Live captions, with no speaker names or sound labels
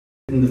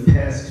In the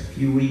past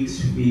few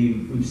weeks,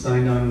 we've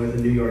signed on with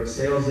a New York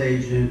sales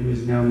agent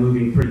who's now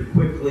moving pretty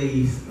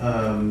quickly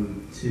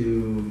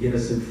to get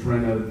us in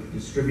front of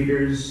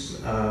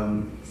distributors.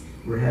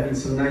 We're having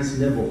some nice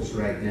nibbles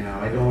right now.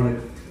 I don't want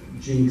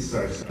to jinx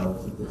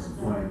ourselves at this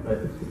point,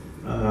 but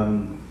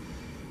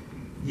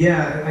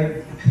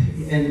yeah,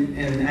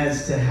 and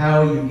as to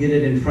how you get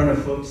it in front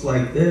of folks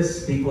like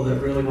this, people that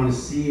really want to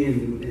see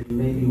and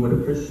maybe would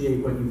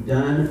appreciate what you've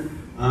done,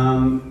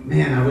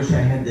 man, I wish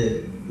I had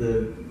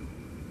the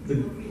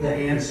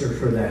answer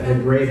for that. The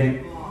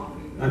great,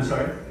 I'm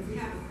sorry? If we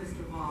have a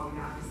crystal ball, we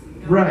obviously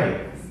know.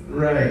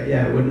 Right,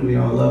 yeah, wouldn't we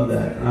all love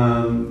that?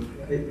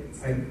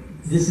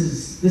 This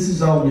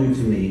is all new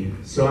to me,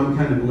 so I'm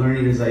kind of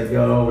learning as I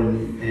go,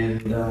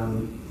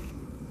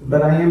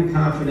 but I am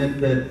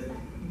confident that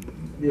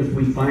if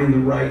we find the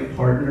right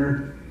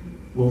partner,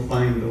 we'll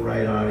find the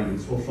right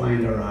audience, we'll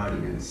find our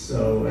audience.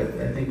 So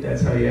I think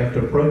that's how you have to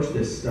approach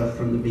this stuff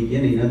from the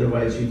beginning,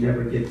 otherwise you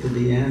never get to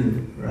the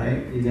end,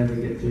 right? You never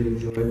get to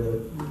enjoy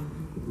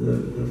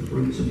the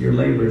fruits of your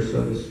labor,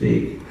 so to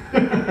speak.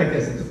 I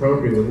guess it's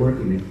appropriate with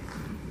working it.